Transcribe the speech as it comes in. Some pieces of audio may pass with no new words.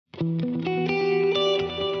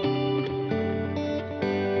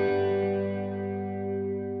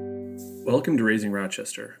Welcome to Raising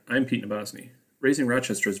Rochester. I'm Pete Nabosny. Raising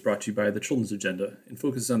Rochester is brought to you by the Children's Agenda and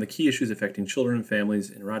focuses on the key issues affecting children and families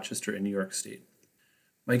in Rochester and New York State.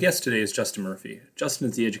 My guest today is Justin Murphy. Justin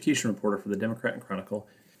is the education reporter for the Democrat and Chronicle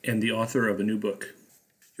and the author of a new book.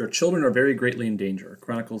 Your Children Are Very Greatly in Danger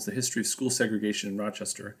chronicles the history of school segregation in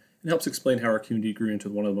Rochester and helps explain how our community grew into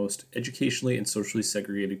one of the most educationally and socially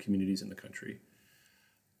segregated communities in the country.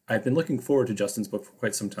 I've been looking forward to Justin's book for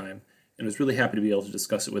quite some time and was really happy to be able to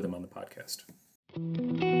discuss it with him on the podcast.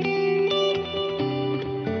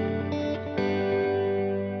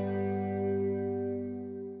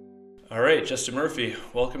 All right, Justin Murphy,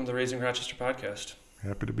 welcome to the Raising Rochester podcast.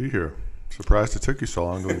 Happy to be here. Surprised it took you so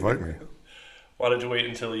long to invite me. Wanted to wait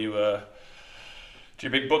until your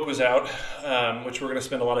big book was out, which we're going to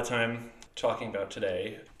spend a lot of time talking about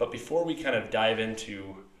today. But before we kind of dive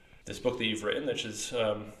into this book that you've written, which is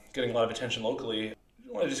getting a lot of attention locally,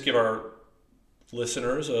 I want to just give our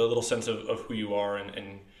listeners a little sense of who you are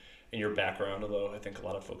and your background, although I think a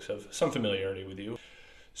lot of folks have some familiarity with you.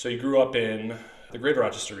 So you grew up in the greater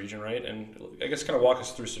Rochester region, right? And I guess kind of walk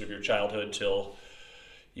us through sort of your childhood till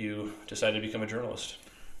you decided to become a journalist.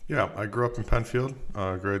 Yeah, I grew up in Penfield,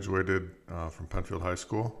 graduated from Penfield High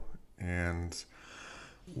School, and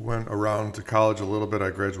went around to college a little bit. I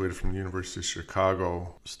graduated from the University of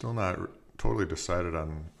Chicago. Still not totally decided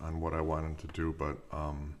on what I wanted to do, but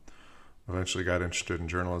eventually got interested in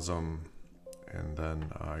journalism, and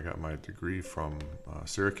then I got my degree from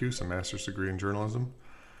Syracuse, a master's degree in journalism.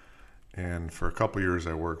 And for a couple years,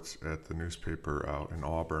 I worked at the newspaper out in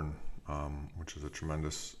Auburn, which was a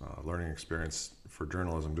tremendous learning experience for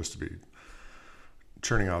journalism, just to be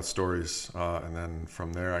churning out stories. And then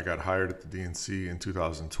from there, I got hired at the DNC in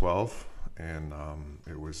 2012, and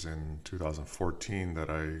it was in 2014 that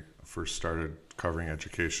I first started covering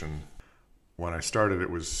education. When I started, it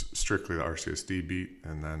was strictly the RCSD beat,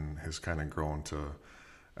 and then has kind of grown to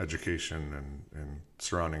education and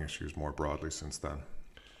surrounding issues more broadly since then.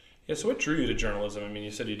 Yeah, so what drew you to journalism? I mean,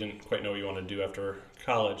 you said you didn't quite know what you wanted to do after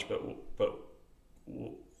college, but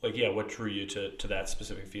what drew you to that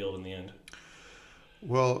specific field in the end?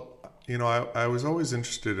 Well, I was always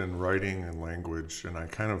interested in writing and language, and I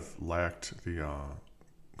kind of lacked the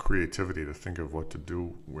creativity to think of what to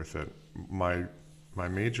do with it. My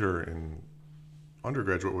major in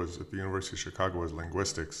undergraduate was at the University of Chicago was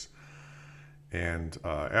linguistics. And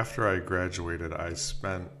after I graduated, I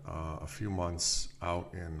spent a few months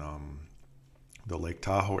out in the Lake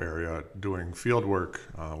Tahoe area doing field work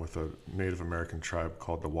with a Native American tribe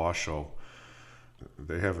called the Washoe.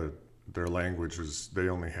 They have their language they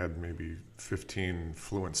only had maybe 15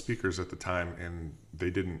 fluent speakers at the time, and they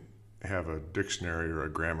didn't have a dictionary or a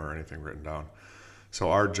grammar or anything written down. So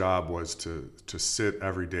our job was to sit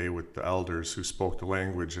every day with the elders who spoke the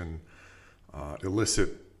language and elicit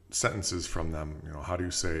sentences from them. How do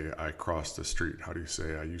you say I crossed the street? How do you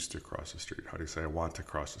say I used to cross the street? How do you say I want to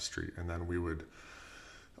cross the street? And then we would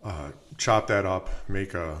chop that up,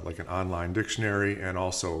 make an online dictionary, and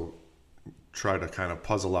also try to kind of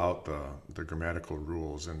puzzle out the grammatical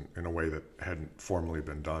rules in a way that hadn't formally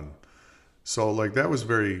been done. So that was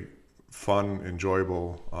very fun,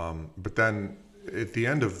 enjoyable. But then at the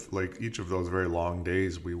end of each of those very long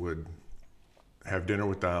days, we would have dinner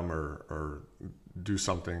with them or do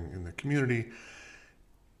something in the community,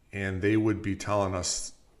 and they would be telling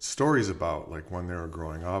us stories about when they were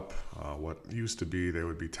growing up, what used to be. They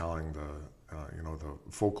would be telling the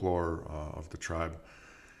folklore of the tribe,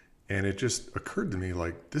 and it just occurred to me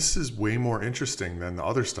this is way more interesting than the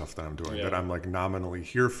other stuff that I'm doing, that I'm nominally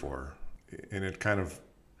here for. And it kind of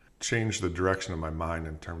changed the direction of my mind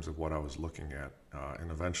in terms of what I was looking at,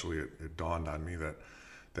 and eventually it dawned on me that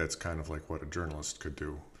that's kind of what a journalist could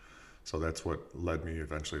do. So that's what led me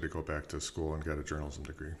eventually to go back to school and get a journalism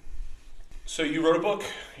degree. So you wrote a book.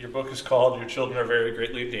 Your book is called Your Children Are Very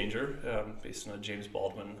Greatly in Danger, based on a James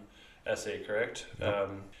Baldwin essay, correct? Yep.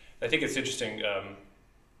 I think it's interesting.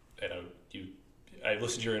 I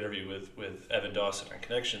listened to your interview with Evan Dawson on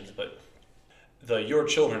Connections, but your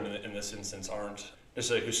children in this instance aren't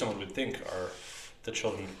necessarily who someone would think are the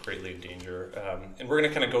children greatly in danger. And we're going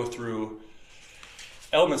to kind of go through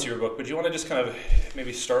elements of your book, but do you want to just kind of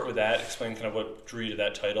maybe start with that, explain kind of what drew you to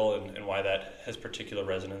that title and why that has particular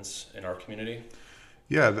resonance in our community?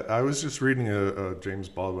 Yeah, I was just reading a James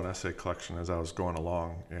Baldwin essay collection as I was going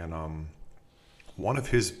along, and one of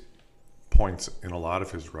his points in a lot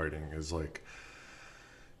of his writing is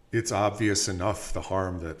it's obvious enough the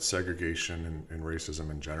harm that segregation and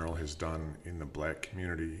racism in general has done in the Black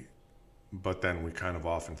community, but then we kind of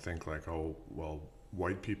often think oh, well,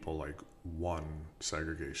 white people won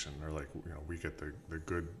segregation, or we get the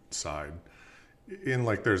good side, In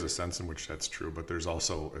like, there's a sense in which that's true, but there's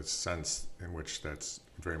also a sense in which that's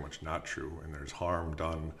very much not true, and there's harm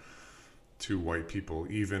done to white people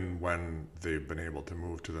even when they've been able to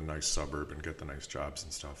move to the nice suburb and get the nice jobs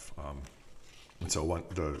and stuff. And so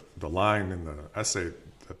the line in the essay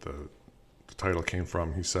that the title came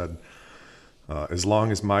from, he said, as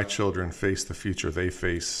long as my children face the future they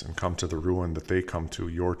face and come to the ruin that they come to,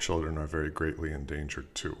 your children are very greatly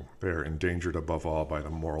endangered too. They are endangered above all by the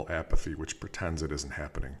moral apathy which pretends it isn't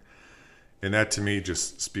happening. And that to me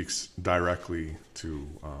just speaks directly to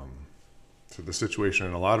the situation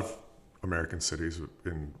in a lot of American cities,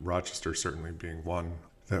 in Rochester certainly being one,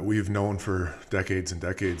 that we've known for decades and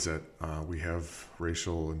decades that we have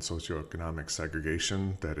racial and socioeconomic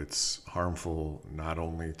segregation, that it's harmful not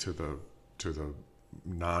only to the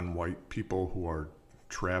non-white people who are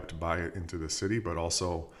trapped by it into the city, but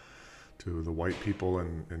also to the white people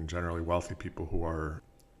and generally wealthy people who are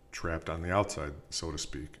trapped on the outside, so to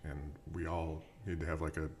speak. And we all need to have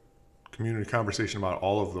like a community conversation about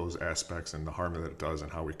all of those aspects and the harm that it does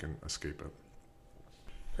and how we can escape it.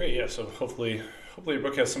 Great, yeah. So hopefully your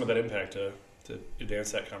book has some of that impact to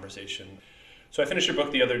advance that conversation. So I finished your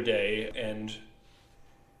book the other day, and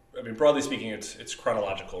I mean, broadly speaking, it's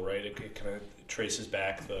chronological, right? It kind of traces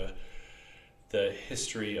back the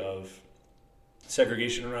history of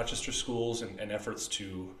segregation in Rochester schools and efforts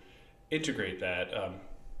to integrate that,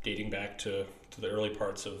 dating back to the early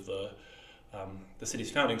parts of the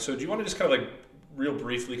city's founding. So do you want to just kind of like real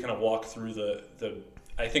briefly kind of walk through the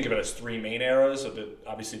I think of it as three main eras of it.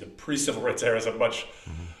 Obviously the pre-civil rights era is a much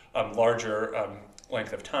larger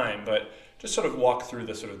length of time, but just sort of walk through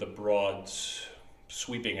the sort of the broad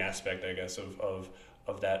sweeping aspect, I guess,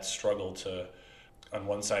 of that struggle to, on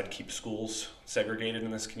one side, keep schools segregated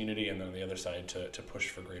in this community, and then on the other side to push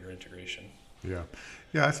for greater integration. Yeah,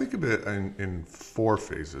 I think of it in four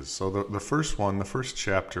phases. So the first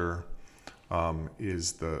chapter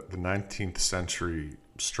is the 19th century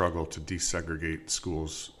struggle to desegregate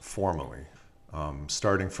schools formally,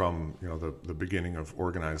 starting from the beginning of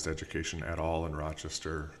organized education at all in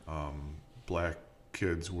Rochester. Black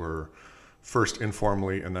kids were first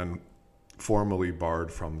informally and then formally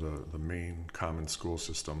barred from the main common school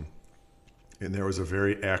system. And there was a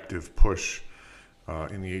very active push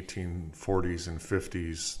in the 1840s and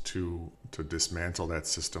 50s to dismantle that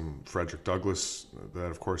system. Frederick Douglass, that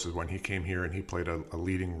of course is when he came here, and he played a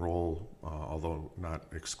leading role, although not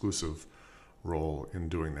exclusive role in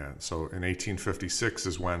doing that. So in 1856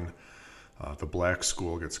 is when the black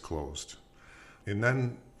school gets closed. And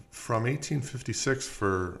then from 1856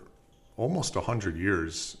 for almost 100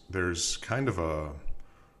 years, there's kind of a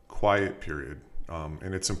quiet period.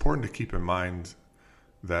 And it's important to keep in mind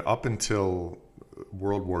that up until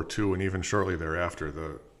World War II and even shortly thereafter,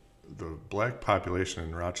 the black population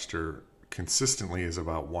in Rochester consistently is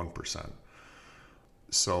about 1%.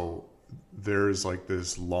 So there's like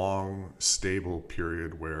this long, stable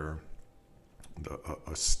period where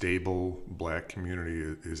a stable black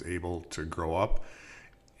community is able to grow up,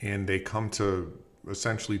 and they come to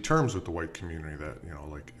essentially terms with the white community that,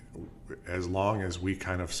 like, as long as we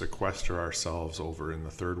kind of sequester ourselves over in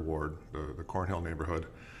the Third Ward, the Cornhill neighborhood,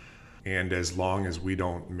 and as long as we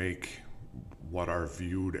don't make what are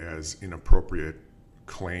viewed as inappropriate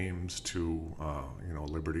claims to,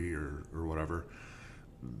 liberty or whatever,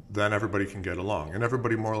 then everybody can get along. And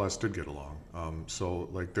everybody more or less did get along. So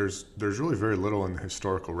like there's really very little in the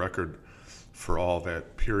historical record for all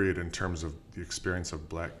that period in terms of the experience of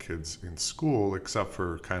black kids in school, except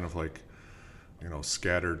for kind of like,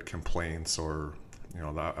 scattered complaints, or,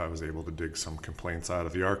 I was able to dig some complaints out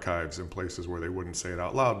of the archives in places where they wouldn't say it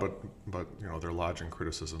out loud, but they're lodging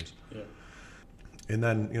criticisms. Yeah. And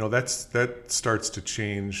then, that starts to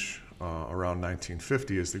change around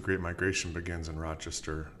 1950 as the Great Migration begins in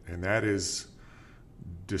Rochester. And that is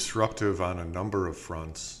disruptive on a number of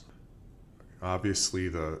fronts. Obviously,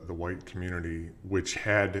 the white community, which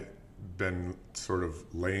had been sort of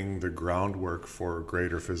laying the groundwork for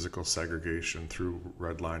greater physical segregation through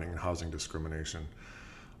redlining and housing discrimination,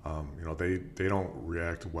 they don't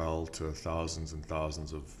react well to thousands and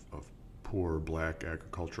thousands of poor black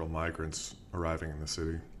agricultural migrants arriving in the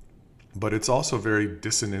city. But it's also very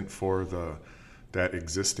dissonant for that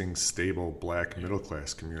existing stable black middle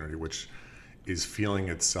class community, which is feeling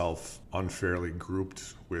itself unfairly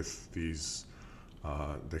grouped with these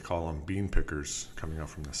they call them bean pickers coming up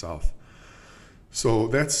from the south. So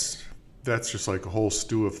that's just like a whole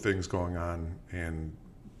stew of things going on. And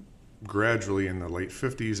gradually in the late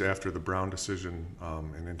 50s, after the Brown decision,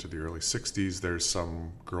 and into the early 60s, there's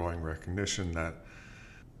some growing recognition that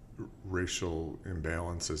racial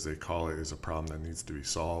imbalance, as they call it, is a problem that needs to be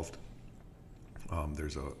solved.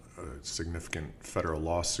 There's a significant federal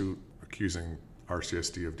lawsuit accusing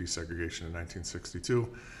RCSD of desegregation in 1962.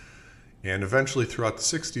 And eventually throughout the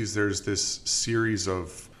 60s, there's this series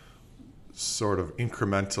of sort of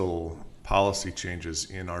incremental policy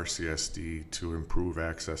changes in RCSD to improve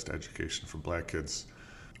access to education for Black kids.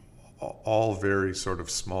 All very sort of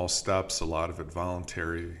small steps, a lot of it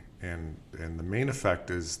voluntary. And the main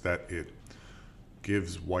effect is that it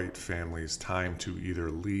gives white families time to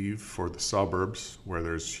either leave for the suburbs, where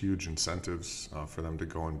there's huge incentives for them to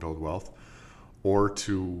go and build wealth, or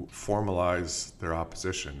to formalize their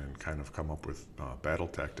opposition and kind of come up with battle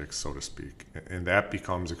tactics, so to speak. And that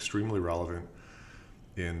becomes extremely relevant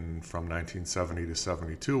from 1970 to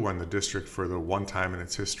 72, when the district, for the one time in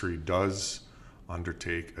its history, does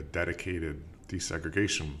undertake a dedicated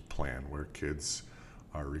desegregation plan where kids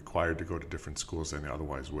are required to go to different schools than they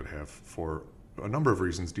otherwise would have, for a number of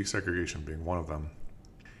reasons, desegregation being one of them.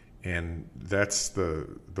 And that's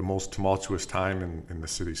the most tumultuous time in the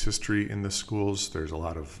city's history in the schools. There's a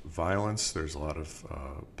lot of violence, there's a lot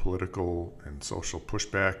of political and social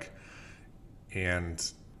pushback.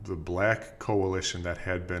 And the Black coalition that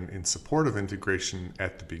had been in support of integration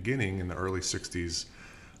at the beginning in the early 60s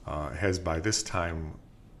has by this time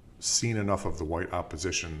seen enough of the white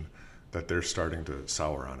opposition that they're starting to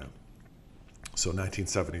sour on it. So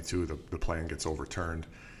 1972, the plan gets overturned.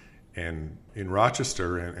 And in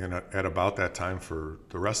Rochester, and at about that time for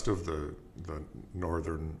the rest of the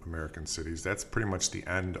northern American cities, that's pretty much the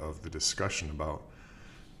end of the discussion about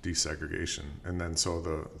desegregation. And then so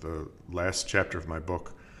the last chapter of my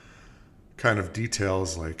book kind of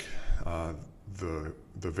details like the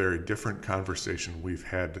very different conversation we've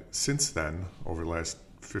had since then over the last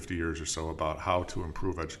 50 years or so about how to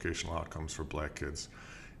improve educational outcomes for Black kids.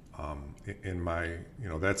 In my,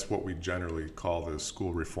 that's what we generally call the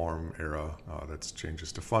school reform era. That's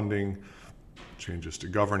changes to funding, changes to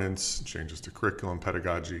governance, changes to curriculum,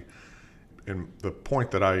 pedagogy. And the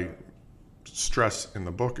point that I stress in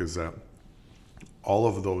the book is that all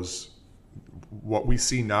of those, what we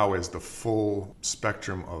see now as the full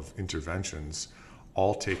spectrum of interventions,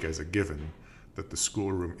 all take as a given that the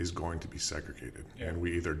schoolroom is going to be segregated. Yeah. And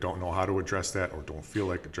we either don't know how to address that or don't feel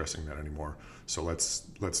like addressing that anymore. So let's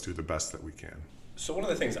do the best that we can. So one of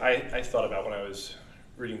the things I thought about when I was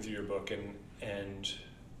reading through your book, and I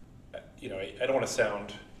don't want to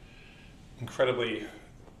sound incredibly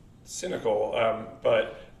cynical,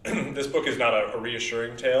 but this book is not a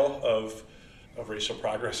reassuring tale of racial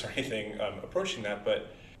progress or anything approaching that.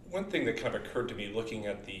 But one thing that kind of occurred to me looking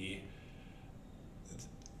at the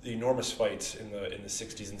enormous fights in the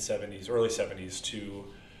 60s and 70s, early 70s, to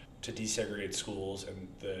desegregate schools, and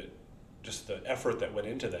the effort that went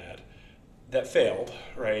into that failed,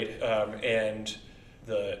 right? And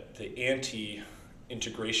the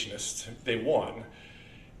anti-integrationists, they won,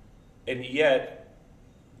 and yet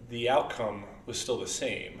the outcome was still the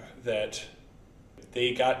same. That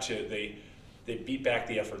they beat back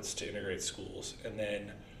the efforts to integrate schools, and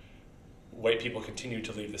then white people continued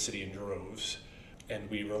to leave the city in droves. And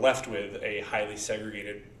we were left with a highly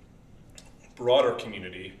segregated, broader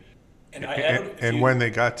community. And when they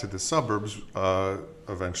got to the suburbs,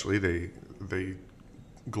 eventually they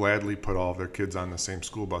gladly put all of their kids on the same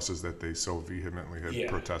school buses that they so vehemently had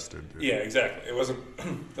protested. Yeah, exactly. It wasn't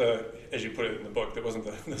as you put it in the book, that wasn't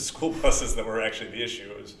the school buses that were actually the issue.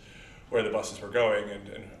 It was where the buses were going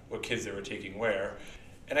and what kids they were taking where.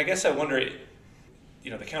 And I guess I wonder, the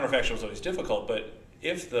counterfactual was always difficult, but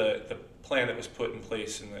if the plan that was put in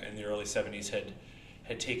place in the early 70s had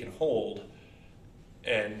taken hold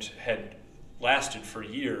and had lasted for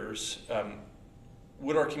years,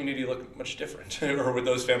 would our community look much different? Or would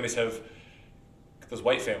those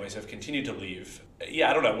white families have continued to leave? Yeah,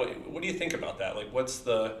 I don't know. What do you think about that? Like, what's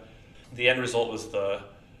the end result was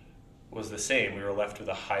the same. We were left with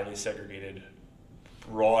a highly segregated,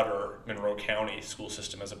 broader Monroe County school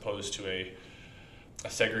system as opposed to a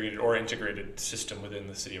segregated or integrated system within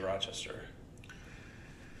the city of Rochester.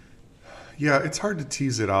 Yeah, it's hard to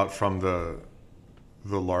tease it out from the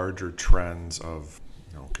larger trends of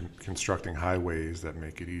constructing highways that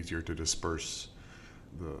make it easier to disperse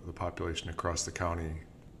the population across the county.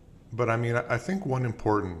 But I think one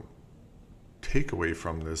important takeaway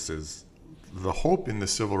from this is the hope in the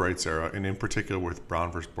civil rights era, and in particular with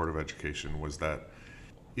Brown versus Board of Education, was that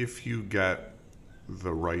if you get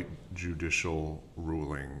the right judicial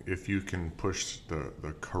ruling, if you can push the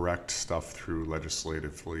correct stuff through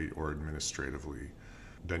legislatively or administratively,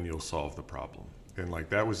 then you'll solve the problem. And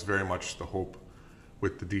that was very much the hope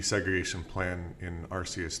with the desegregation plan in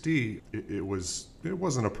RCSD. It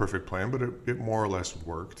wasn't a perfect plan, but it more or less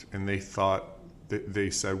worked. And they thought they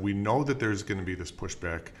said, we know that there's going to be this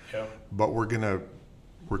pushback, but we're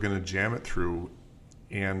gonna jam it through,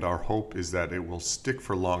 and our hope is that it will stick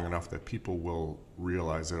for long enough that people will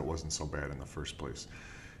realize that it wasn't so bad in the first place.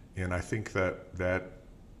 And I think that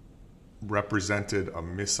represented a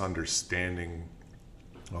misunderstanding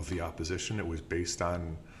of the opposition. It was based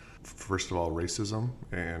on, first of all, racism,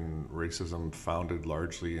 and racism founded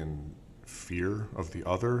largely in fear of the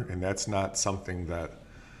other, and that's not something that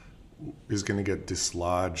is going to get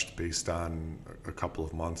dislodged based on a couple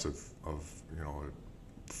of months of a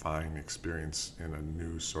fine experience in a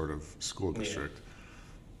new sort of school district.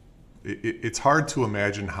 It's hard to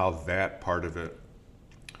imagine how that part of it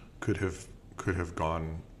could have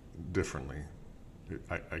gone differently.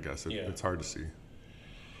 I guess it's hard to see.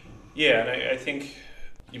 Yeah, and I think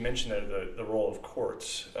you mentioned that the role of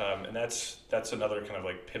courts, and that's another kind of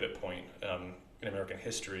like pivot point in American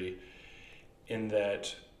history, in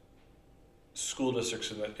that school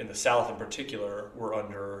districts in the South in particular were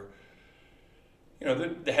under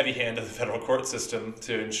the heavy hand of the federal court system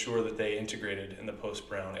to ensure that they integrated in the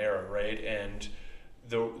post-Brown era, right? And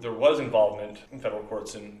there was involvement in federal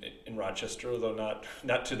courts in Rochester, although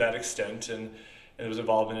not to that extent, and there was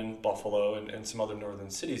involvement in Buffalo and some other northern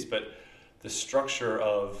cities, but the structure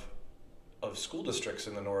of school districts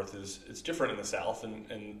in the North is different in the South,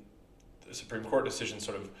 and the Supreme Court decision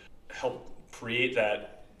sort of helped create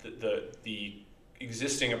that the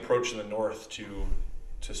existing approach in the North to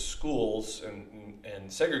schools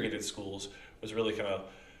and segregated schools was really kind of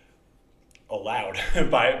allowed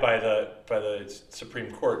by the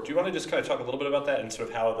Supreme Court. Do you want to just kind of talk a little bit about that and sort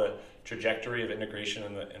of how the trajectory of integration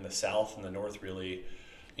in the South and the North really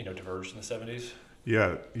diverged in the 70s?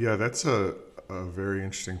 Yeah, that's a very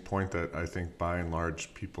interesting point that I think by and large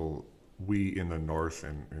we in the North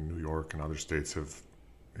and in New York and other states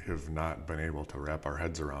have not been able to wrap our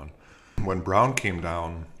heads around. When Brown came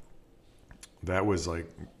down, that was like,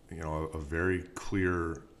 a very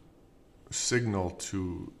clear signal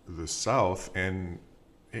to the South and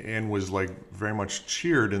was like very much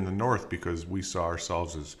cheered in the North because we saw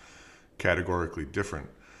ourselves as categorically different.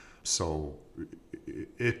 So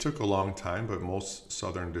it took a long time, but most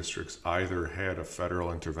Southern districts either had a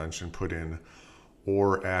federal intervention put in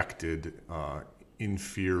or acted in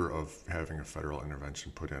fear of having a federal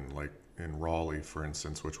intervention put in. Like in Raleigh, for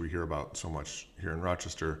instance, which we hear about so much here in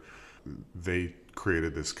Rochester, they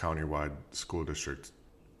created this countywide school district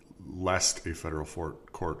lest a federal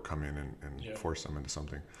court come in and force them into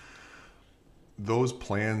something. Those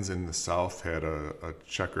plans in the South had a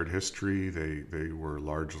checkered history. They were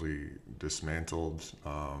largely dismantled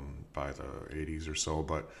by the 80s or so,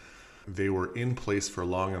 but they were in place for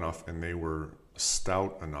long enough and they were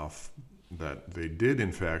stout enough that they did,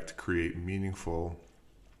 in fact, create meaningful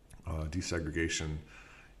desegregation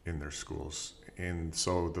in their schools. And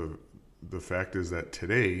so the fact is that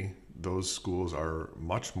today, those schools are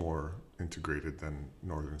much more integrated than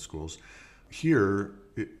northern schools. Here,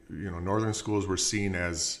 northern schools were seen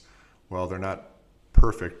as, well, they're not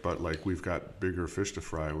perfect, but like we've got bigger fish to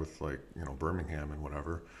fry with Birmingham and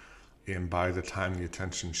whatever. And by the time the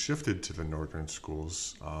attention shifted to the northern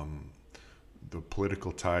schools, the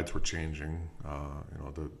political tides were changing.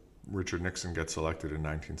 Richard Nixon gets elected in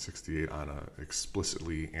 1968 on an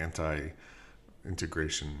explicitly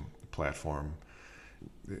anti-integration platform,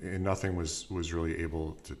 and nothing was really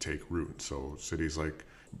able to take root. So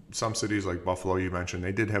some cities like Buffalo, you mentioned,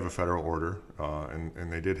 they did have a federal order,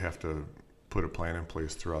 and they did have to put a plan in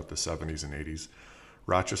place throughout the 70s and 80s.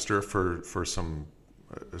 Rochester, for some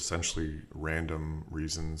essentially random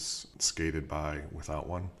reasons, skated by without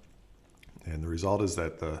one. And the result is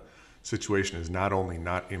that the situation is not only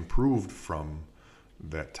not improved from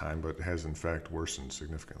that time, but has in fact worsened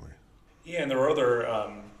significantly. Yeah, and there were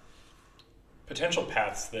other potential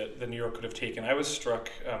paths that New York could have taken. I was struck,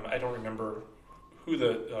 I don't remember who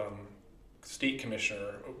the state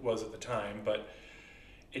commissioner was at the time, but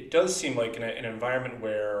it does seem like in an environment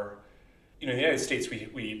where, in the United States,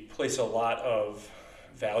 we place a lot of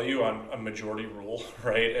value on a majority rule,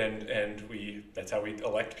 right? And that's how we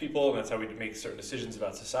elect people, and that's how we make certain decisions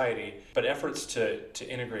about society. But efforts to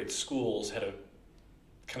integrate schools had a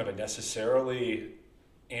kind of a necessarily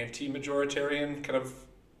anti-majoritarian kind of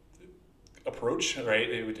approach, right?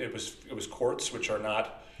 It was courts, which are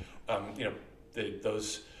not,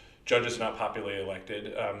 those judges are not popularly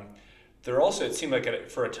elected. There also, it seemed like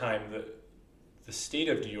for a time, the state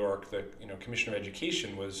of New York, the Commissioner of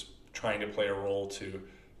Education was trying to play a role to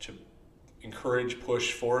encourage,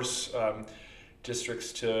 push, force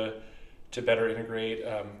districts to better integrate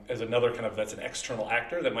as another kind of, that's an external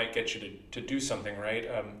actor that might get you to do something, right?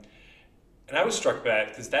 And I was struck by that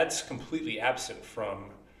because that's completely absent from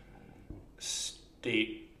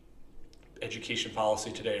state education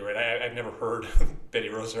policy today, right? I've never heard Betty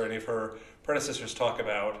Rosa or any of her predecessors talk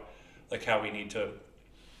about like how we need to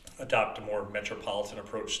adopt a more metropolitan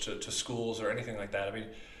approach to schools or anything like that. I mean,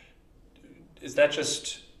 is that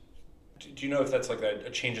just, do you know if that's like a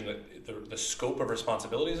change in the scope of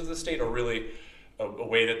responsibilities of the state, or really a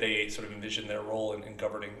way that they sort of envision their role in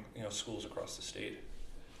governing, schools across the state?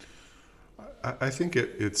 I think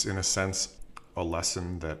it's in a sense a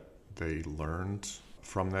lesson that they learned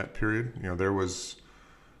from that period. There was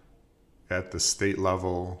at the state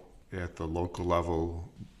level, at the local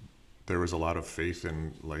level, there was a lot of faith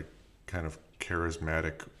in like kind of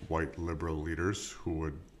charismatic white liberal leaders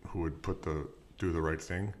who would do the right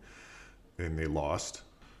thing, and they lost.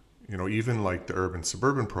 Even like the urban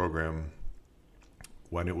suburban program,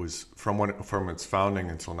 when it was from its founding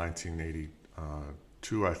until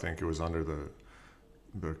 1982, I think it was under the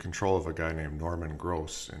control of a guy named Norman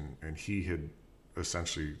Gross, and he had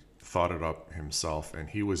essentially thought it up himself, and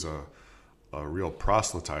he was a real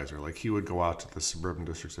proselytizer. Like, he would go out to the suburban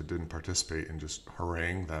districts that didn't participate and just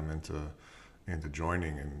harangue them into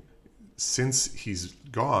joining. And since he's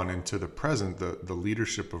gone into the present, the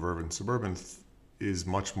leadership of urban suburban is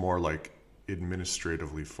much more like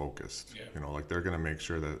administratively focused. Yeah. Like they're going to make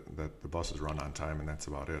sure that the buses run on time, and that's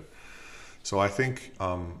about it. So I think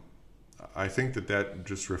that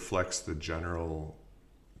just reflects the general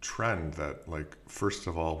trend that, like, first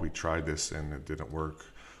of all, we tried this and it didn't work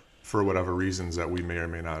for whatever reasons that we may or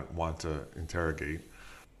may not want to interrogate.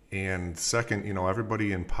 And second,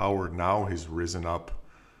 everybody in power now has risen up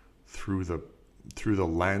through the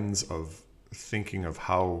lens of thinking of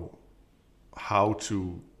how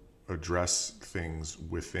to address things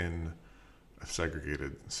within a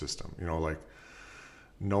segregated system. Like,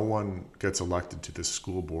 no one gets elected to the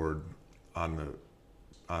school board on the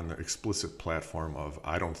explicit platform of,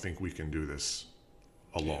 I don't think we can do this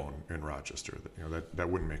alone in Rochester. That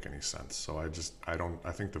wouldn't make any sense. So I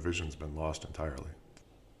think the vision's been lost entirely.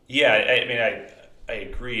 Yeah, I mean, I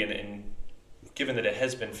agree, and given that it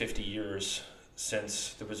has been 50 years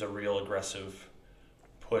since there was a real aggressive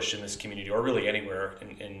push in this community, or really anywhere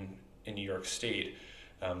in New York State,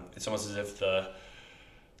 it's almost as if the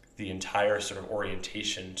entire sort of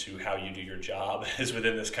orientation to how you do your job is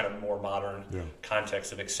within this kind of more modern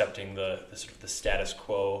context of accepting the sort of the status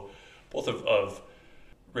quo, both of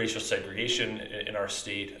racial segregation in our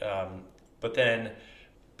state, but then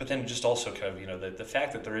just also kind of the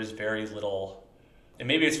fact that there is very little, and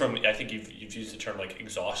maybe it's from, I think you've used the term like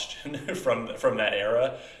exhaustion from that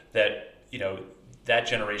era, that that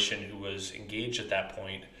generation who was engaged at that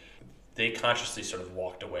point, they consciously sort of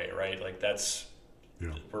walked away, right? Like, that's,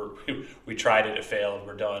 we tried it failed,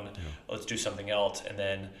 we're done, let's do something else. And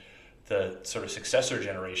then the sort of successor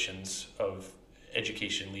generations of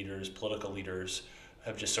education leaders, political leaders,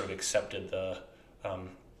 have just sort of accepted the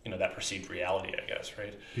that perceived reality, I guess,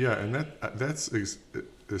 right? Yeah, and that's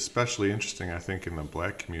especially interesting, I think, in the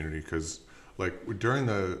Black community, because like during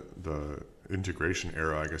the integration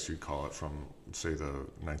era, I guess you'd call it, from say the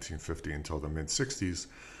 1950 until the mid 60s,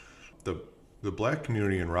 the Black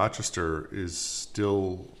community in Rochester is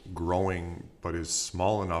still growing, but is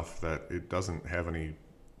small enough that it doesn't have any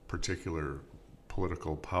particular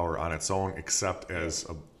political power on its own, except as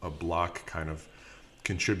a block kind of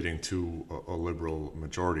contributing to a liberal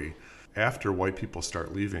majority. After white people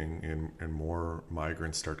start leaving and more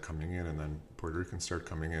migrants start coming in, and then Puerto Ricans start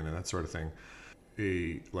coming in and that sort of thing,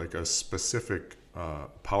 a specific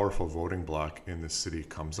powerful voting block in the city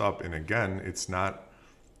comes up. And again, it's not,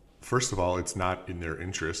 first of all, it's not in their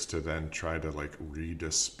interest to then try to like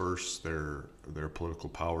redisperse their political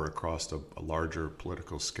power across a larger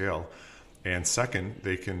political scale. And second,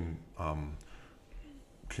 they can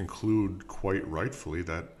conclude quite rightfully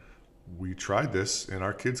that we tried this and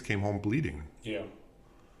our kids came home bleeding. Yeah,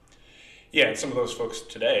 and some of those folks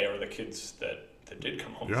today are the kids that did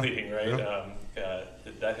come home bleeding, right? Yeah.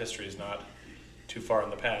 That history is not too far in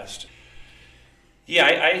the past. Yeah,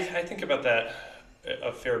 I think about that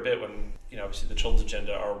a fair bit when, obviously the Children's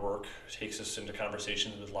Agenda, our work, takes us into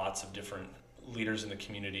conversations with lots of different leaders in the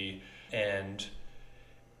community. And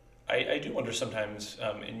I do wonder sometimes,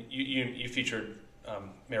 and you featured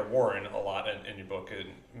Mayor Warren a lot in your book, and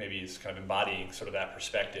maybe he's kind of embodying sort of that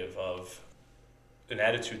perspective of an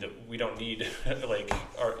attitude that we don't need like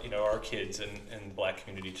our kids in the Black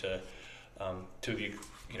community to be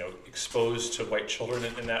exposed to white children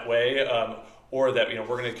in that way, or that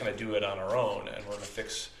we're going to kind of do it on our own, and we're going to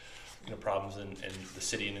fix problems in the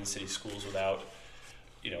city and in city schools without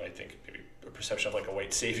I think maybe a perception of like a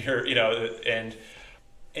white savior, and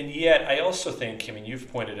And yet, I also think, I mean,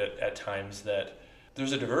 you've pointed at times that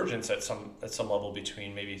there's a divergence at some level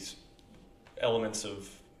between maybe elements of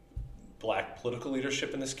black political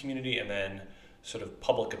leadership in this community and then sort of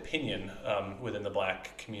public opinion within the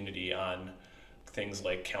black community on things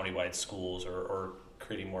like countywide schools or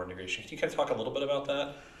creating more integration. Can you kind of talk a little bit about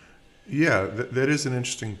that? Yeah, that is an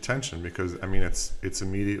interesting tension because I mean it's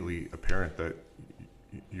immediately apparent that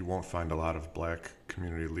you won't find a lot of black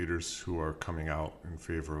community leaders who are coming out in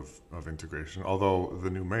favor of integration. Although the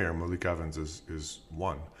new mayor, Malik Evans, is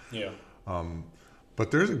one. Yeah. But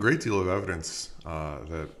there's a great deal of evidence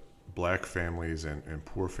that black families and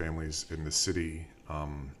poor families in the city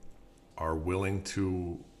are willing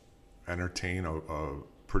to entertain a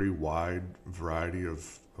pretty wide variety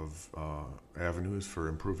of avenues for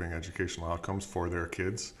improving educational outcomes for their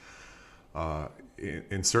kids.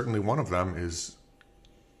 And certainly one of them is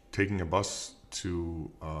taking a bus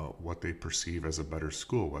to what they perceive as a better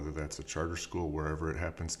school, whether that's a charter school, wherever it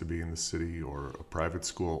happens to be in the city, or a private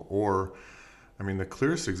school, or, I mean, the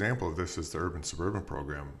clearest example of this is the Urban Suburban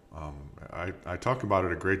program. I talk about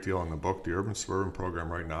it a great deal in the book. The Urban Suburban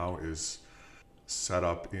program right now is set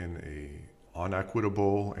up in a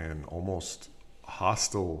unequitable and almost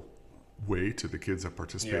hostile way to the kids that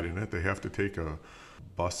participate in it. They have to take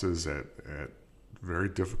buses at very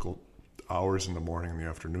difficult hours in the morning and the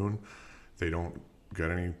afternoon. They don't get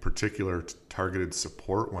any particular targeted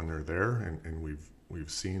support when they're there, and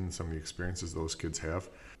we've seen some of the experiences those kids have.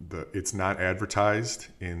 It's not advertised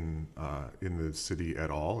in the city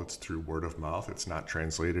at all. It's through word of mouth. It's not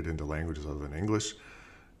translated into languages other than English.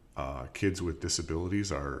 Kids with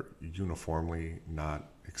disabilities are uniformly not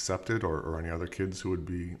accepted, or any other kids who would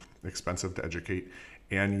be expensive to educate.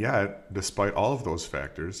 And yet, despite all of those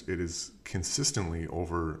factors, it is consistently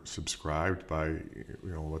oversubscribed by,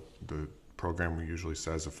 what the program usually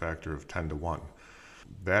says, a factor of 10 to 1.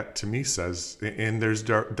 That to me says, and there's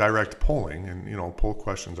direct polling, and poll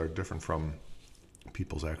questions are different from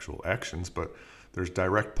people's actual actions, but there's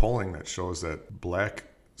direct polling that shows that black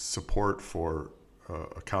support for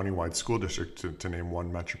a countywide school district, to name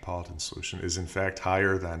one metropolitan solution, is in fact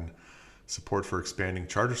higher than support for expanding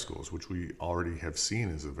charter schools, which we already have seen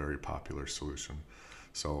is a very popular solution.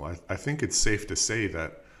 So I think it's safe to say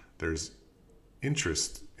that there's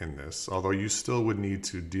interest in this, although you still would need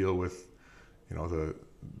to deal with,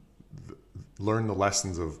 learn the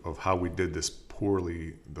lessons of how we did this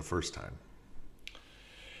poorly the first time.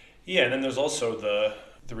 Yeah, and then there's also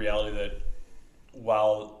the reality that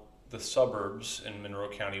while the suburbs in Monroe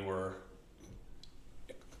County were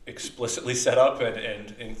explicitly set up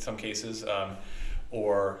and in some cases,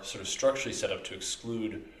 or sort of structurally set up to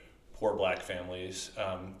exclude poor black families,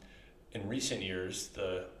 in recent years,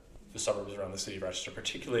 the suburbs around the city of Rochester,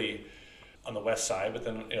 particularly on the west side, but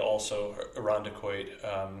then also Irondequoit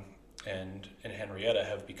and Henrietta,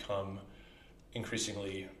 have become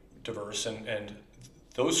increasingly diverse, and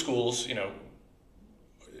those schools,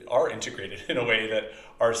 are integrated in a way that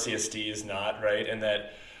RCSD is not, right? And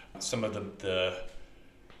that some of the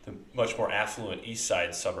much more affluent east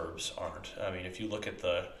side suburbs aren't. I mean, if you look at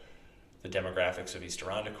the demographics of East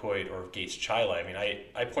Irondequoit or Gates Chili, I mean,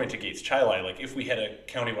 I point to Gates Chili, like if we had a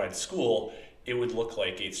countywide school, it would look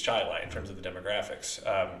like Gates Chili in terms of the demographics.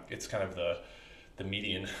 It's kind of the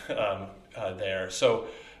median there. So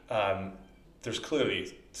there's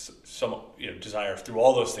clearly some desire through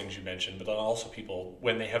all those things you mentioned, but then also people,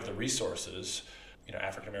 when they have the resources,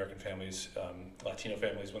 African American families, Latino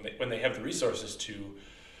families, when they have the resources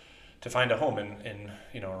to find a home in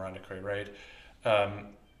Irondequoit, right?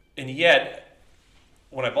 And yet,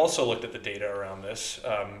 when I've also looked at the data around this,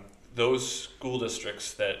 those school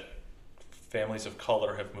districts that families of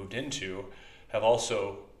color have moved into have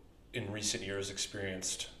also, in recent years,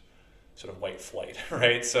 experienced sort of white flight,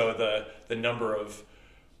 right? So the number of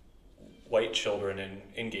white children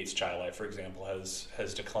in Gates Chili, for example,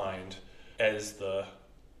 has declined as the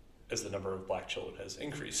number of black children has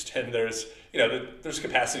increased, and there's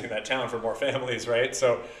capacity in that town for more families, right?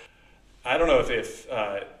 So I don't know if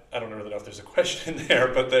I don't really know if there's a question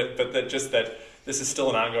there, but that just that this is still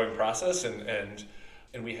an ongoing process, and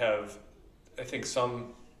we have, I think,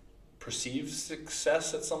 some perceived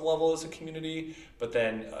success at some level as a community, but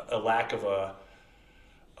then a lack of a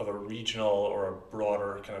regional or a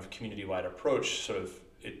broader kind of community-wide approach. Sort of,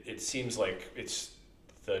 it seems like it's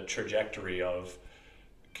the trajectory of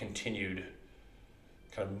continued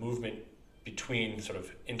kind of movement between sort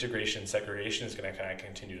of integration and segregation is going to kind of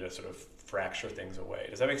continue to sort of fracture things away.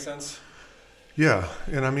 Does that make sense? Yeah,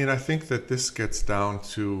 and I mean, I think that this gets down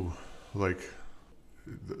to like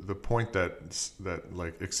the point that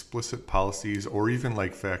like explicit policies or even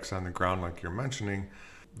like facts on the ground, like you're mentioning,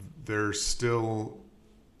 there's still,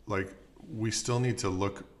 like, we still need to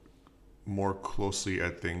look more closely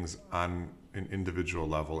at things on an individual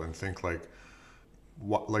level and think like,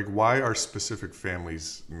 why are specific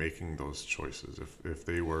families making those choices? If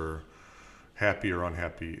they were happy or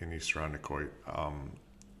unhappy in East Irondequoit,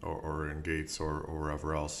 or in Gates or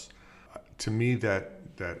wherever else, to me that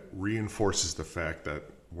reinforces the fact that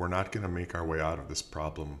we're not going to make our way out of this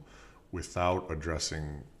problem without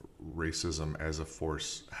addressing racism as a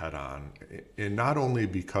force head on, and not only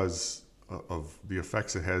because of the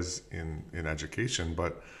effects it has in education,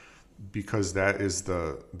 but because that is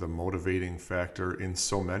the motivating factor in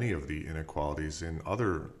so many of the inequalities in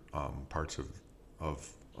other parts of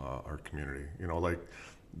our community. Like,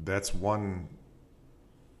 that's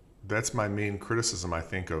my main criticism, I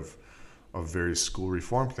think, of various school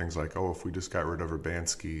reform things, like, if we just got rid of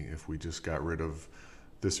Urbanski, if we just got rid of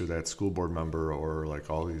this or that school board member, or like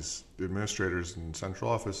all these administrators in central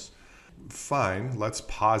office, fine, let's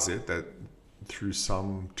posit that through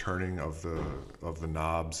some turning of the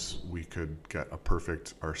knobs we could get a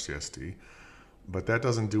perfect RCSD, but that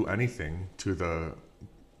doesn't do anything to the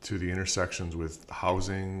intersections with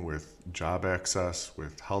housing, with job access,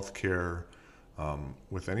 with healthcare,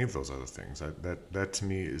 with any of those other things. That to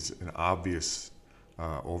me is an obvious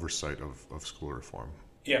oversight of school reform.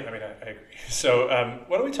 Yeah, I mean, I agree. So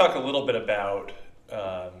why don't we talk a little bit about,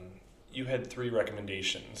 you had 3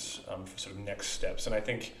 recommendations for sort of next steps, and I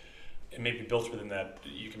think it may be built within that.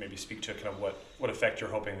 You can maybe speak to kind of what effect you're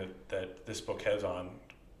hoping that this book has on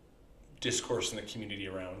discourse in the community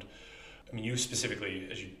around. I mean, you specifically,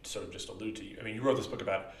 as you sort of just allude to, I mean, you wrote this book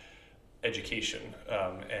about education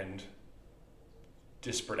and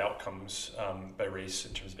disparate outcomes by race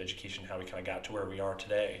in terms of education, how we kind of got to where we are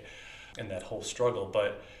today, and that whole struggle.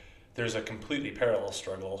 But there's a completely parallel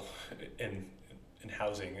struggle in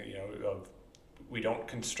housing. We don't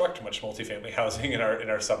construct much multifamily housing in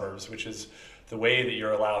our suburbs, which is the way that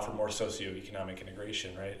you're allowed for more socioeconomic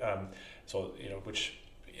integration, right? Which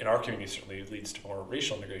in our community certainly leads to more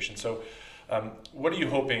racial integration. So, what are you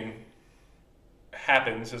hoping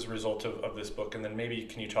happens as a result of this book? And then maybe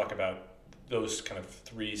can you talk about those kind of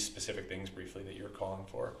 3 specific things briefly that you're calling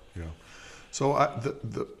for? Yeah. So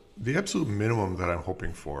the absolute minimum that I'm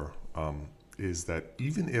hoping for is that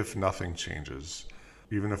even if nothing changes,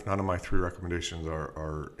 even if none of my 3 recommendations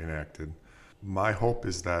are enacted, my hope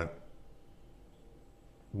is that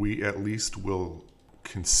we at least will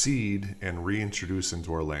concede and reintroduce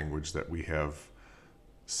into our language that we have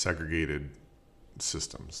segregated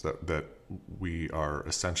systems, that we are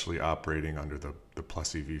essentially operating under the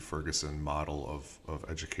Plessy v. Ferguson model of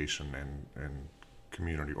education and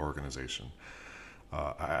community organization.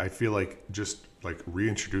 I feel like just like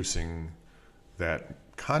reintroducing that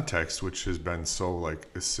context, which has been so like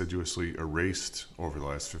assiduously erased over the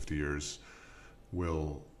last 50 years,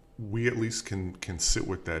 we at least can sit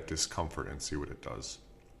with that discomfort and see what it does.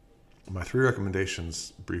 My 3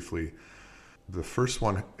 recommendations, briefly. The first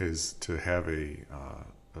one is to have a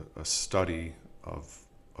study of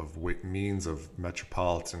means of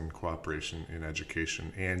metropolitan cooperation in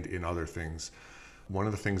education and in other things. One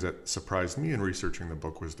of the things that surprised me in researching the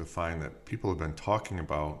book was to find that people have been talking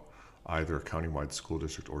about either a countywide school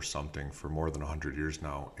district or something for more than 100 years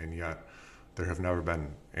now, and yet there have never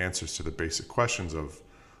been answers to the basic questions of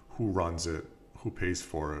who runs it, who pays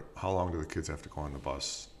for it, how long do the kids have to go on the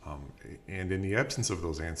bus. And in the absence of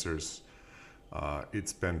those answers,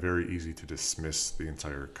 it's been very easy to dismiss the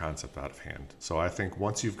entire concept out of hand. So I think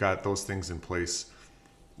once you've got those things in place,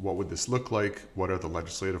 what would this look like? What are the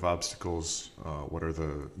legislative obstacles? What are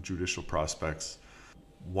the judicial prospects?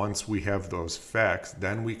 Once we have those facts,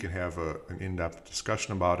 then we can have an in-depth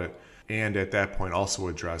discussion about it, and at that point also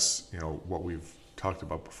address, what we've talked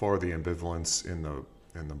about before, the ambivalence in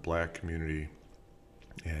the Black community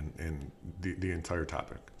and the entire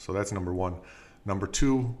topic. So that's number 1. Number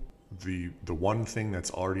 2, the one thing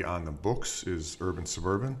that's already on the books is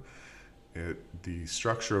urban-suburban. The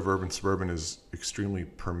structure of urban-suburban is extremely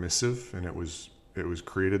permissive, and it was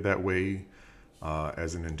created that way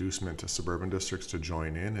as an inducement to suburban districts to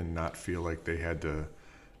join in and not feel like they had to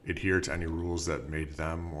adhere to any rules that made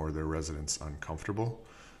them or their residents uncomfortable.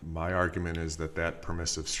 My argument is that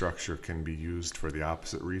permissive structure can be used for the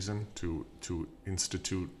opposite reason, to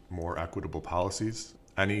institute more equitable policies.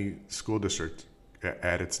 Any school district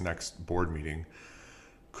at its next board meeting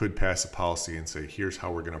could pass a policy and say, here's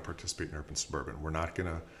how we're going to participate in urban suburban. We're not going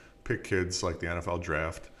to pick kids like the NFL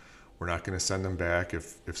draft. We're not going to send them back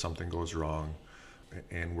if something goes wrong.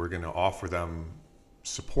 And we're going to offer them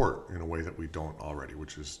support in a way that we don't already,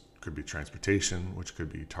 could be transportation, which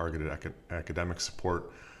could be targeted academic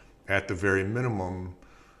support. At the very minimum,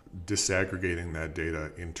 disaggregating that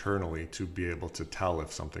data internally to be able to tell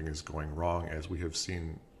if something is going wrong, as we have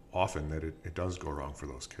seen often that it does go wrong for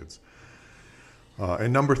those kids.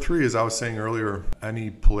 And number three, as I was saying earlier, any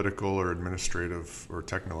political or administrative or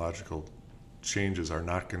technological changes are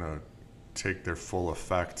not going to take their full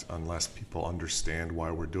effect unless people understand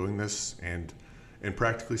why we're doing this. And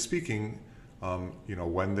practically speaking,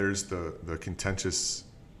 when there's the contentious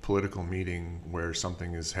political meeting where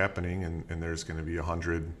something is happening and there's going to be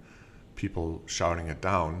 100 people shouting it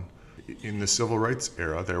down, in the civil rights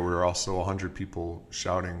era, there were also 100 people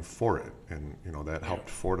shouting for it. And, that helped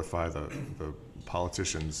fortify the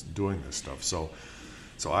politicians doing this stuff. So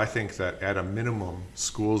I think that at a minimum,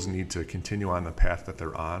 schools need to continue on the path that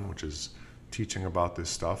they're on, which is teaching about this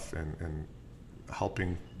stuff and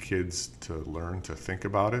helping kids to learn to think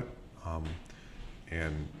about it.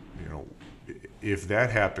 If that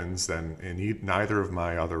happens, then neither of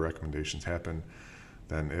my other recommendations happen,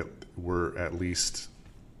 then we're at least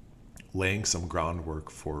laying some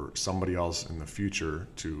groundwork for somebody else in the future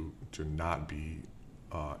to not be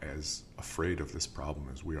as afraid of this problem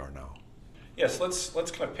as we are now. Yes, let's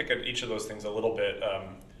kind of pick at each of those things a little bit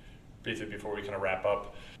briefly before we kind of wrap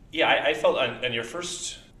up. Yeah, I felt on your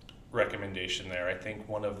first recommendation there, I think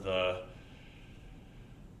one of the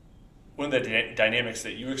dynamics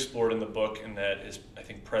that you explored in the book and that is, I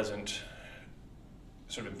think, present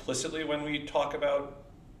sort of implicitly when we talk about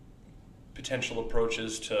potential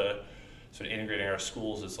approaches to sort of integrating our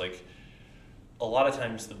schools is like a lot of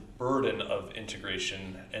times the burden of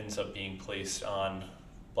integration ends up being placed on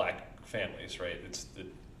Black families, right? It's the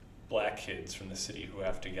Black kids from the city who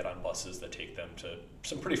have to get on buses that take them to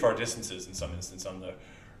some pretty far distances in some instances on the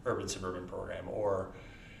urban-suburban program. Or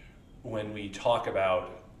when we talk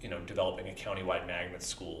about developing a countywide magnet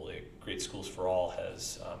school, Great Schools for All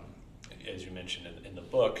has, as you mentioned in the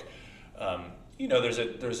book,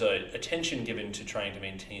 there's a attention given to trying to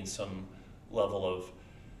maintain some level of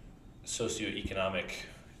socioeconomic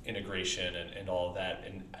integration and all of that.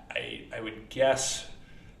 And I would guess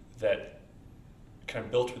that kind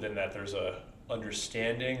of built within that there's a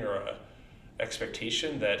understanding or a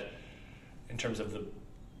expectation that in terms of the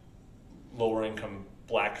lower income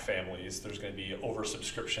Black families, there's going to be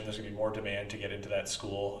oversubscription, there's going to be more demand to get into that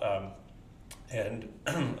school. And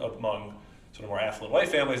among sort of more affluent white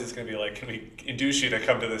families, it's going to be like, can we induce you to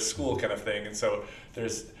come to this school kind of thing? And so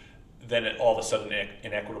there's then all of a sudden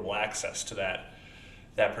inequitable access to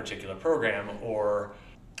that particular program, or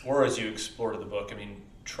as you explored in the book,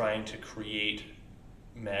 trying to create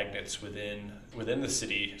magnets within the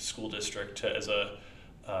city school district as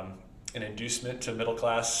an inducement to middle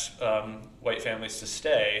class white families to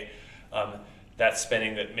stay. That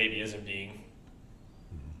spending that maybe isn't being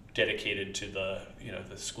dedicated to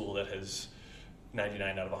the school that has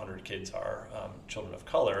 99 out of 100 kids are children of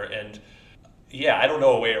color. And yeah, I don't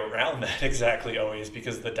know a way around that exactly always,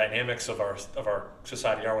 because the dynamics of our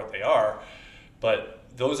society are what they are. But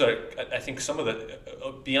those are, I think, some of the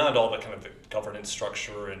beyond all the kind of the governance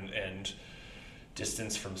structure and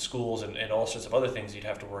distance from schools and all sorts of other things you'd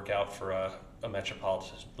have to work out for a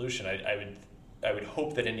metropolitan solution. I would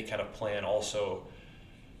hope that any kind of plan also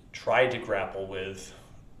tried to grapple with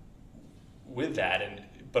that,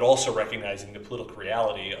 but also recognizing the political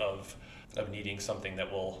reality of needing something that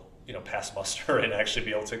will pass muster and actually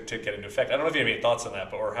be able to get into effect. I don't know if you have any thoughts on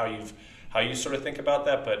that, or how you sort of think about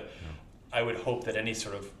that, but I would hope that any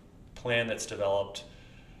sort of plan that's developed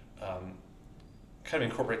kind of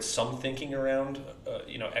incorporates some thinking around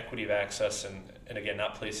equity of access and again,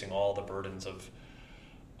 not placing all the burdens of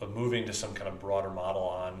moving to some kind of broader model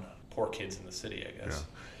on poor kids in the city, I guess.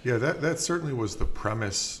 Yeah, that certainly was the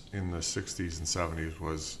premise in the 60s and 70s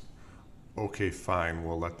was, okay, fine,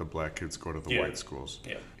 we'll let the Black kids go to the white schools.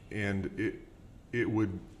 Yeah. And it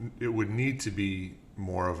would need to be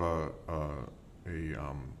more of a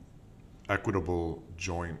equitable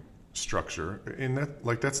joint structure, and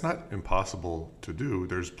that's not impossible to do.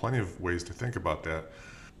 There's plenty of ways to think about that.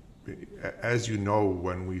 As you know,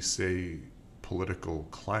 when we say political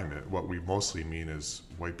climate, what we mostly mean is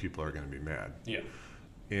white people are going to be mad. Yeah.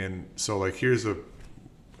 And so here's an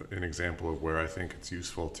example of where I think it's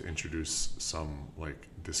useful to introduce some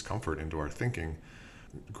discomfort into our thinking.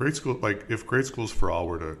 Great school, if Great Schools for All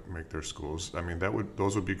were to make their schools,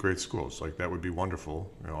 those would be great schools. That would be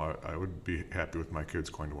wonderful. I would be happy with my kids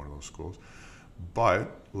going to one of those schools.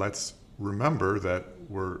 But let's remember that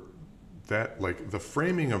the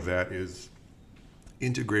framing of that is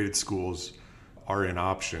integrated schools are an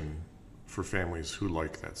option for families who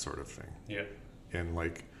like that sort of thing. Yeah. And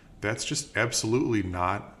that's just absolutely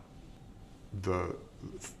not the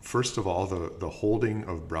first of all, the holding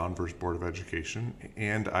of Brown versus Board of Education,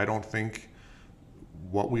 and I don't think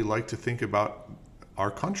what we like to think about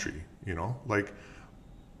our country, like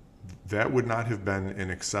that would not have been an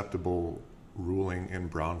acceptable ruling in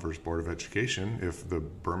Brown versus Board of Education if the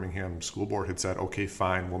Birmingham School Board had said, okay,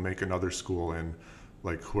 fine, we'll make another school and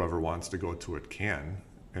like whoever wants to go to it can,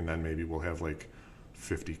 and then maybe we'll have like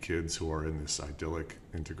 50 kids who are in this idyllic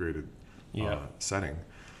integrated setting.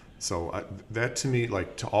 So that to me,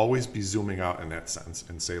 like to always be zooming out in that sense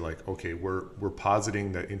and say like, okay, we're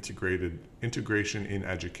positing that integration in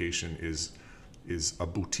education is a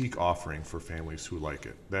boutique offering for families who like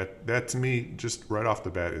it. That to me, just right off the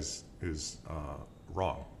bat, is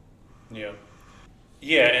wrong.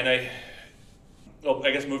 Yeah, and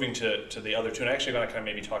I guess moving to the other two, and I actually want to kind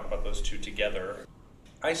of maybe talk about those two together.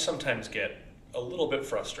 I sometimes get a little bit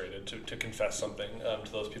frustrated, to confess something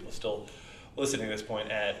to those people still listening at this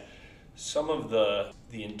point, at some of the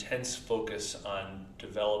intense focus on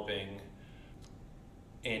developing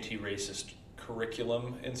anti-racist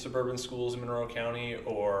curriculum in suburban schools in Monroe County,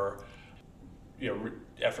 or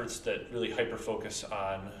efforts that really hyper focus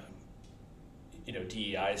on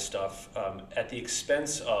DEI stuff at the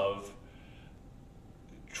expense of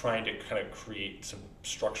trying to kind of create some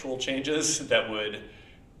structural changes that would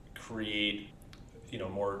create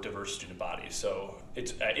more diverse student bodies. So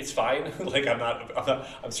it's fine. Like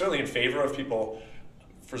I'm certainly in favor of people,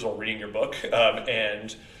 first of all, reading your book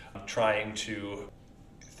and trying to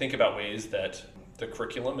think about ways that the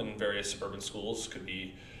curriculum in various suburban schools could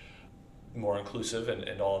be more inclusive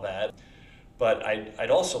and all of that. But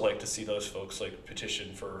I'd also like to see those folks like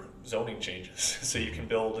petition for zoning changes so you can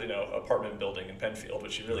build apartment building in Penfield,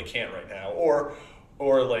 which you really can't right now, or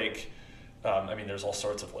like there's all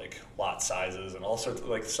sorts of like lot sizes and all sorts of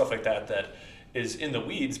like stuff like that is in the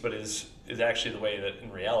weeds, but is actually the way that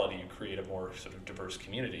in reality you create a more sort of diverse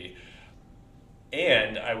community.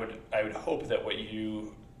 And I would hope that what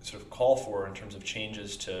you sort of call for in terms of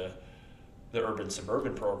changes to the urban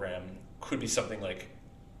suburban program could be something like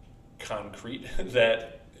concrete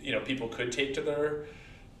that people could take to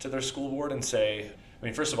their school board and say,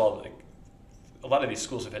 first of all, like, a lot of these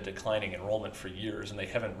schools have had declining enrollment for years and they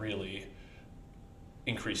haven't really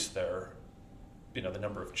increased their the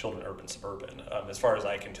number of children urban suburban as far as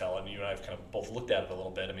I can tell, and you and I have kind of both looked at it a little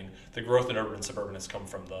bit. The growth in urban suburban has come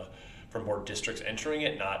from more districts entering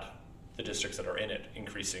it, not the districts that are in it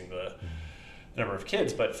increasing the number of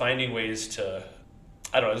kids, but finding ways to,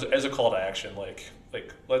 I don't know, as a call to action, like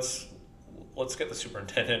let's get the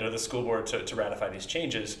superintendent or the school board to ratify these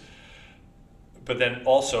changes. But then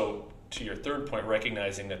also, to your third point,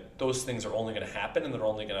 recognizing that those things are only going to happen and they're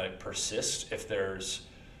only going to persist if there's,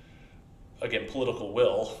 again, political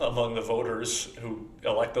will among the voters who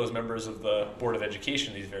elect those members of the Board of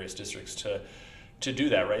Education in these various districts to do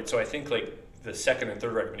that, right? So I think like the second and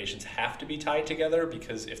third recommendations have to be tied together,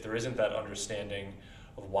 because if there isn't that understanding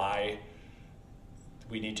of why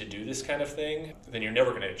we need to do this kind of thing, then you're never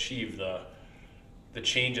going to achieve the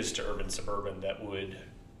changes to urban suburban that would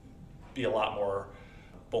be a lot more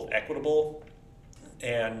both equitable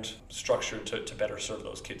and structured to better serve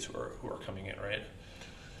those kids who are coming in, right?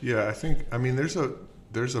 Yeah, I think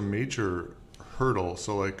there's a major hurdle.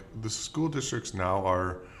 So like the school districts now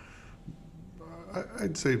are,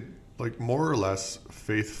 I'd say, like more or less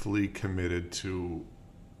faithfully committed to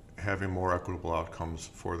having more equitable outcomes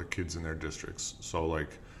for the kids in their districts. So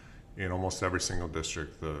like in almost every single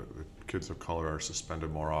district, the kids of color are suspended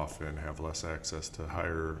more often, have less access to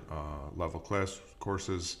higher level class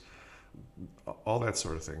courses, all that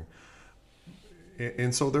sort of thing.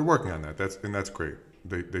 And so they're working on that. That's great.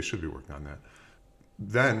 They should be working on that.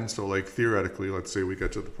 Then, so like theoretically, let's say we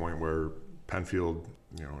get to the point where Penfield,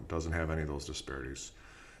 doesn't have any of those disparities.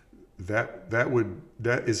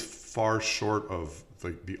 That is far short of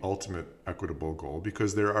like the ultimate equitable goal,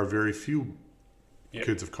 because there are very few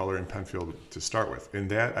kids of color in Penfield to start with. And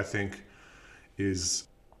that, I think, is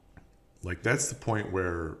like, that's the point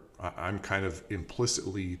where I'm kind of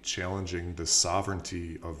implicitly challenging the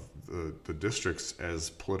sovereignty of the districts as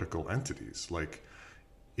political entities. Like,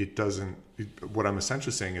 what I'm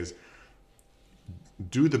essentially saying is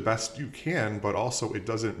do the best you can, but also it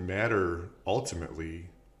doesn't matter ultimately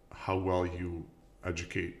how well you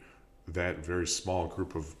educate that very small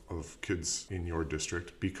group of kids in your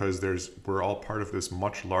district, because we're all part of this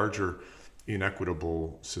much larger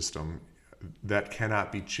inequitable system that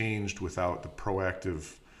cannot be changed without the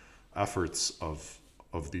proactive efforts of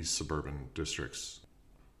these suburban districts.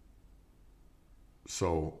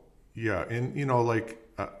 So yeah, and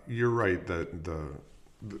you're right that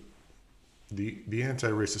the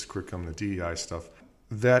anti-racist curriculum, the DEI stuff,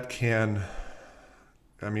 that can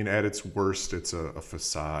I mean, at its worst, it's a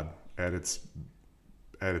facade. At its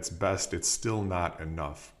best, it's still not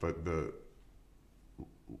enough. But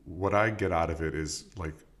what I get out of it is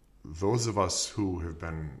like those of us who have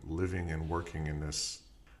been living and working in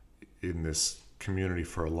this community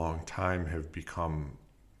for a long time have become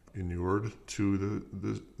inured to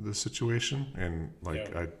the situation, and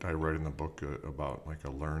like I write in the book about like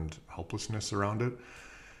a learned helplessness around it.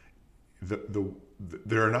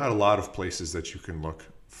 There are not a lot of places that you can look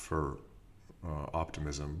for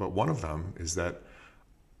optimism, but one of them is that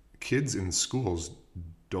kids in schools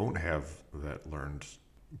don't have that learned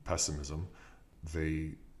pessimism.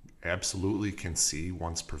 They absolutely can see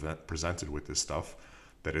once presented with this stuff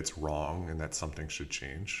that it's wrong and that something should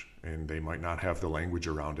change, and they might not have the language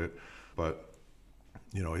around it, but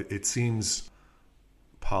it seems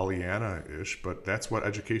Pollyanna-ish, but that's what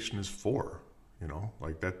education is for.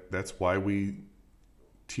 Like that's why we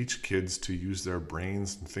teach kids to use their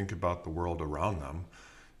brains and think about the world around them,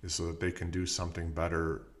 is so that they can do something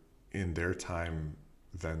better in their time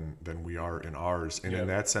than we are in ours. And in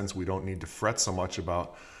that sense, we don't need to fret so much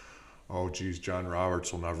about, oh geez, John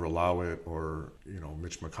Roberts will never allow it, or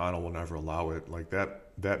Mitch McConnell will never allow it. Like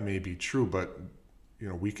that may be true, but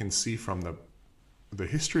we can see from the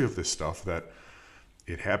history of this stuff that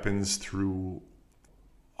it happens through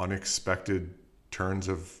unexpected turns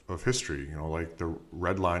of history. Like the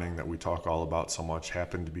redlining that we talk all about so much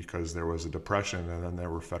happened because there was a depression, and then there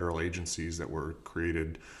were federal agencies that were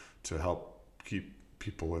created to help keep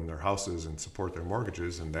people in their houses and support their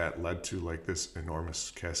mortgages, and that led to like this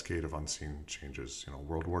enormous cascade of unseen changes.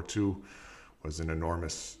 World War II was an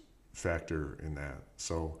enormous factor in that.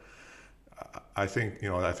 So I think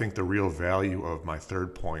the real value of my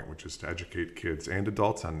third point, which is to educate kids and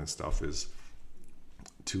adults on this stuff, is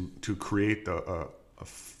to create a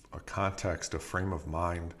context, a frame of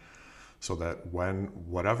mind, so that when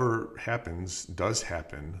whatever does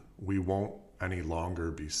happen, we won't any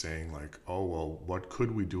longer be saying like, oh, well, what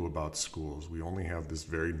could we do about schools? We only have this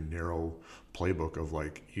very narrow playbook of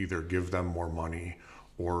like either give them more money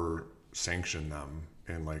or sanction them.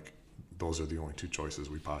 And like, those are the only two choices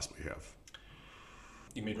we possibly have.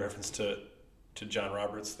 You made reference to John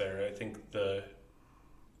Roberts there. I think the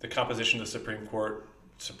composition of the Supreme Court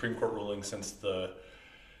rulings since the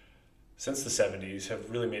 70s have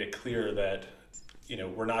really made it clear that,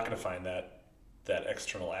 we're not going to find that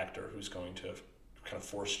external actor who's going to kind of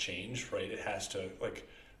force change, right? It has to, like,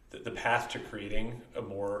 the path to creating a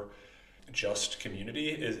more just community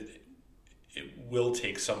it will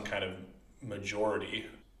take some kind of majority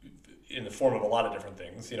in the form of a lot of different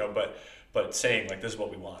things, but saying like, this is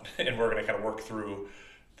what we want, and we're going to kind of work through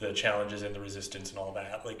the challenges and the resistance and all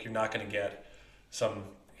that. Like, you're not going to get some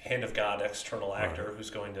hand of God external actor who's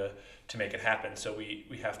going to make it happen. So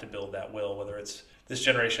we have to build that will, whether it's this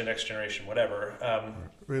generation, next generation, whatever. I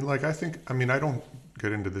don't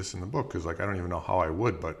get into this in the book because like I don't even know how I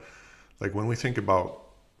would, but like when we think about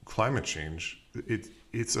climate change,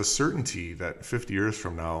 it's a certainty that 50 years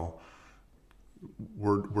from now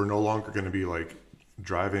we're no longer going to be like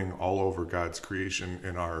driving all over God's creation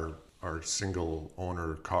in our single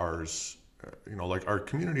owner cars. Like our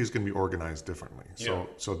community is going to be organized differently. Yeah.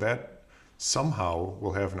 So that somehow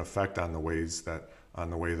will have an effect on the way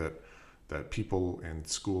that people and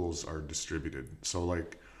schools are distributed. So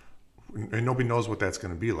like, and nobody knows what that's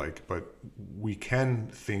going to be like, but we can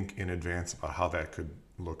think in advance about how that could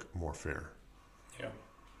look more fair. Yeah.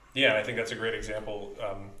 Yeah. I think that's a great example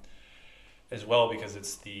as well, because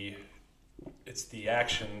it's the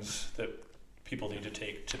actions that people need to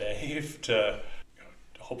take today to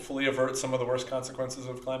hopefully avert some of the worst consequences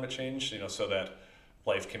of climate change, so that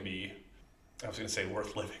life can be, I was going to say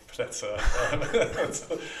worth living, but that's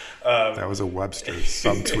that was a Webster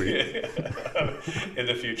subtweet in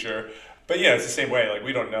the future. But yeah, it's the same way. Like,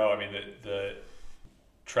 we don't know. I mean, the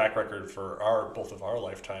track record for both of our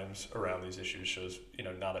lifetimes around these issues shows,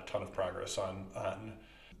 not a ton of progress on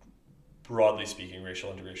broadly speaking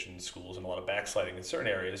racial integration in schools, and a lot of backsliding in certain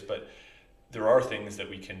areas. But there are things that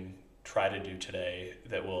we can try to do today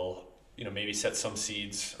that will, maybe set some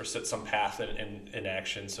seeds or set some path in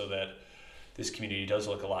action, so that this community does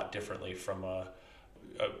look a lot differently from a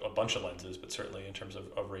bunch of lenses, but certainly in terms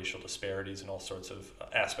of racial disparities and all sorts of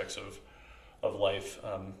aspects of life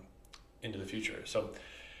into the future. So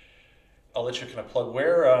I'll let you kind of plug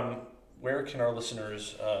where can our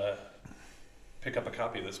listeners pick up a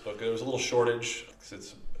copy of this book? There was a little shortage because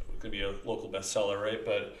it's going to be a local bestseller, right?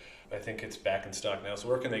 But I think it's back in stock now. So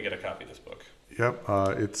where can they get a copy of this book? Yep,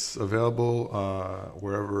 it's available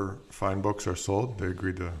wherever fine books are sold. They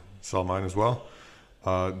agreed to sell mine as well.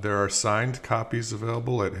 There are signed copies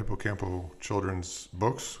available at Hippocampo Children's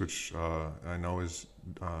Books, which I know is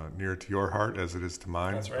near to your heart as it is to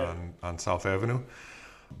mine. That's right. on South Avenue.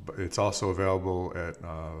 But it's also available at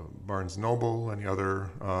Barnes & Noble, any other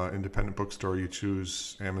independent bookstore you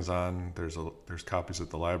choose, Amazon. There's copies at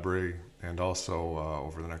the library, and also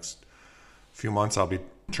over the next few months I'll be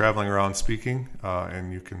traveling around speaking,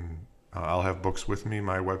 and you can. I'll have books with me.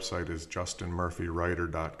 My website is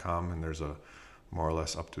justinmurphywriter.com, and there's a more or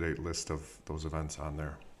less up-to-date list of those events on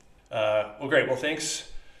there. Well, great. Well,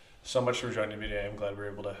 thanks so much for joining me today. I'm glad we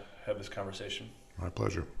were able to have this conversation. My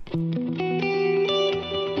pleasure.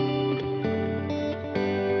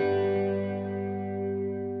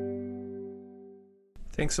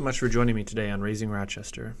 Thanks so much for joining me today on Raising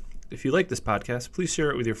Rochester. If you like this podcast, please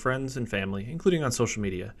share it with your friends and family, including on social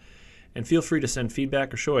media. And feel free to send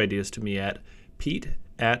feedback or show ideas to me at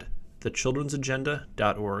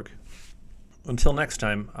pete@thechildrensagenda.org. Until next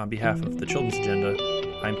time, on behalf of the Children's Agenda,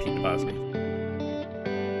 I'm Pete Nabosny.